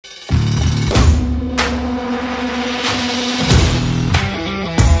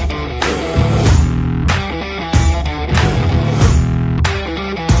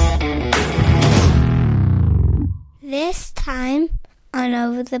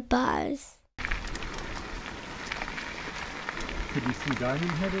over the bars. Could you see down in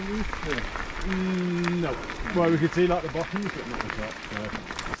head at least? No. Well, we could see like the bottom, but not the top. So.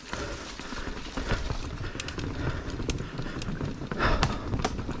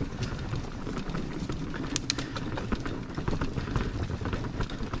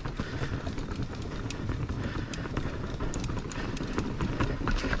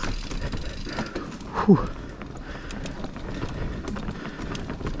 Whew.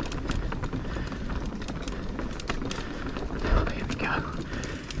 Here we go.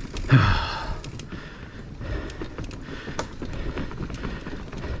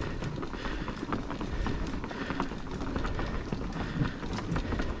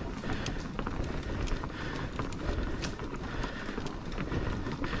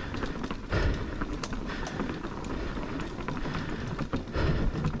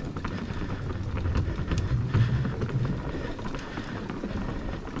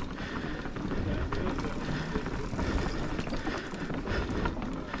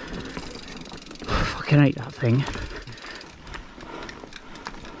 I hate that thing.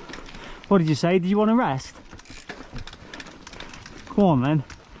 What did you say? Did you want to rest? Come on then.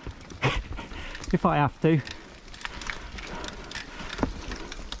 If I have to.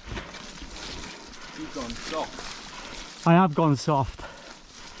 You've gone soft. I have gone soft.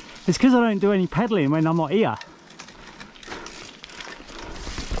 It's because I don't do any pedalling when I'm not here.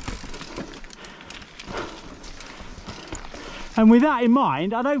 And with that in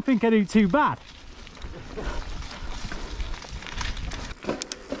mind, I don't think I do too bad.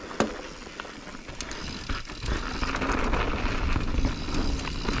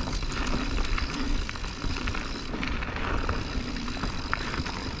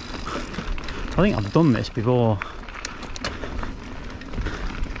 I think I've done this before.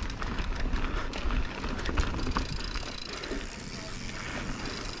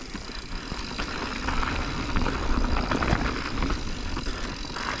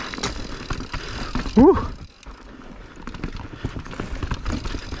 Woo!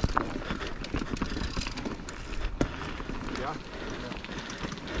 Yeah.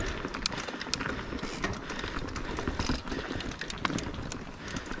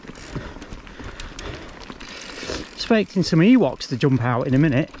 Expecting some Ewoks to jump out in a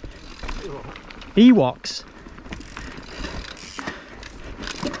minute. Ewoks.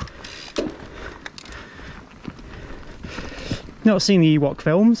 Not seen the Ewok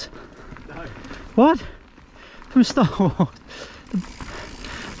films? No. What? From Star Wars?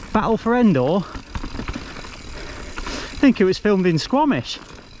 Battle for Endor? I think it was filmed in Squamish.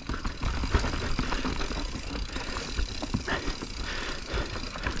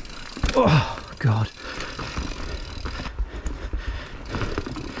 Oh God.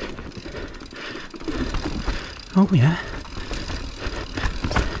 Oh yeah.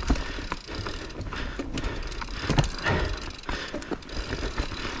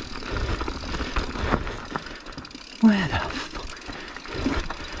 Where the fuck?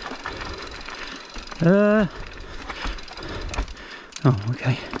 Oh,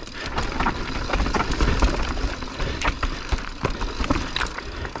 okay.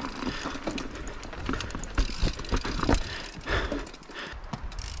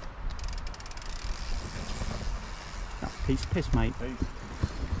 Piece of piss, mate.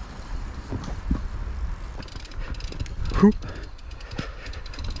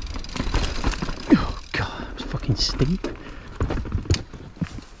 Oh God, that was fucking steep.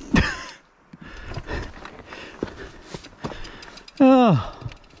 Oh.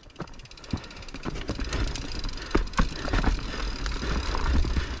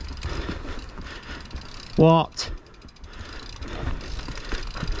 What?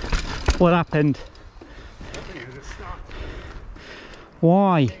 What happened?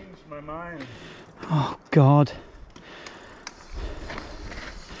 Why? Changed my mind. Oh God.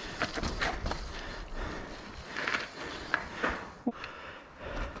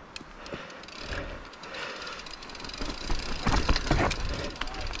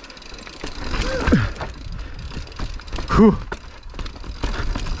 Whew.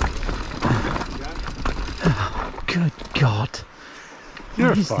 Good God. You're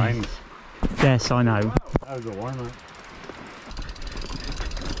What is fine. this? Yes, I know. That was a one, mate.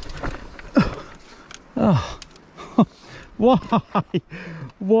 Oh, why?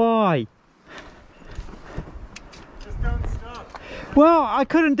 Why? Just don't stop. Well, I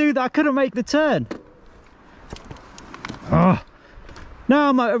couldn't do that. I couldn't make the turn. Oh. Now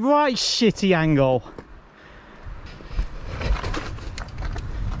I'm at a right shitty angle.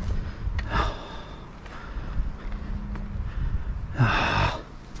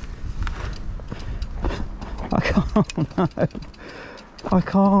 I can't. No. I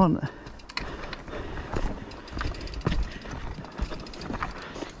can't.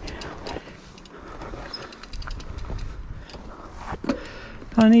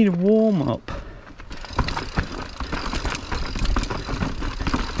 I need a warm up.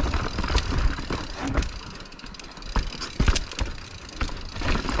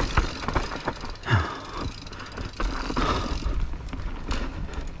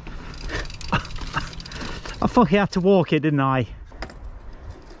 I fucking had to walk it, didn't I?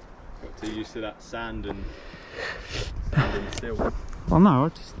 Got too used to that sand and silt. Well,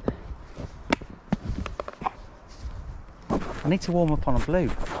 no, I need to warm up on a blue.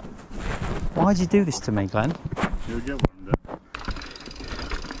 Why'd you do this to me, Glenn? You'll get one done.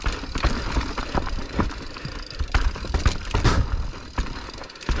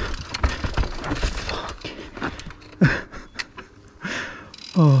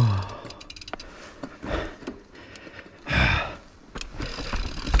 Oh.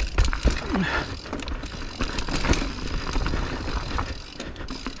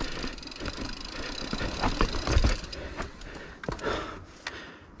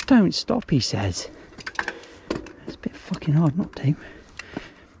 Don't stop, he says. It's a bit fucking hard not to.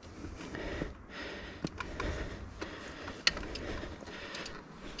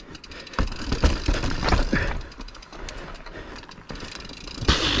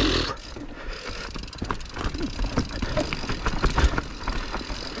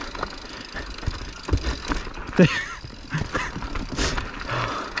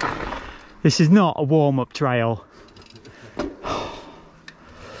 This is not a warm-up trail.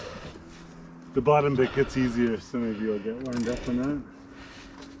 The bottom bit gets easier, some of you will get warmed up on that.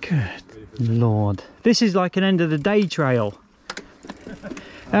 Good Lord. This is like an end of the day trail.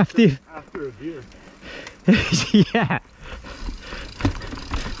 After a beer. yeah.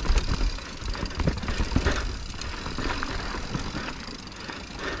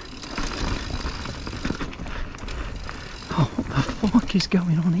 Oh, what the fuck is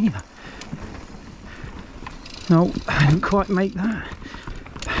going on here? No, I didn't quite make that.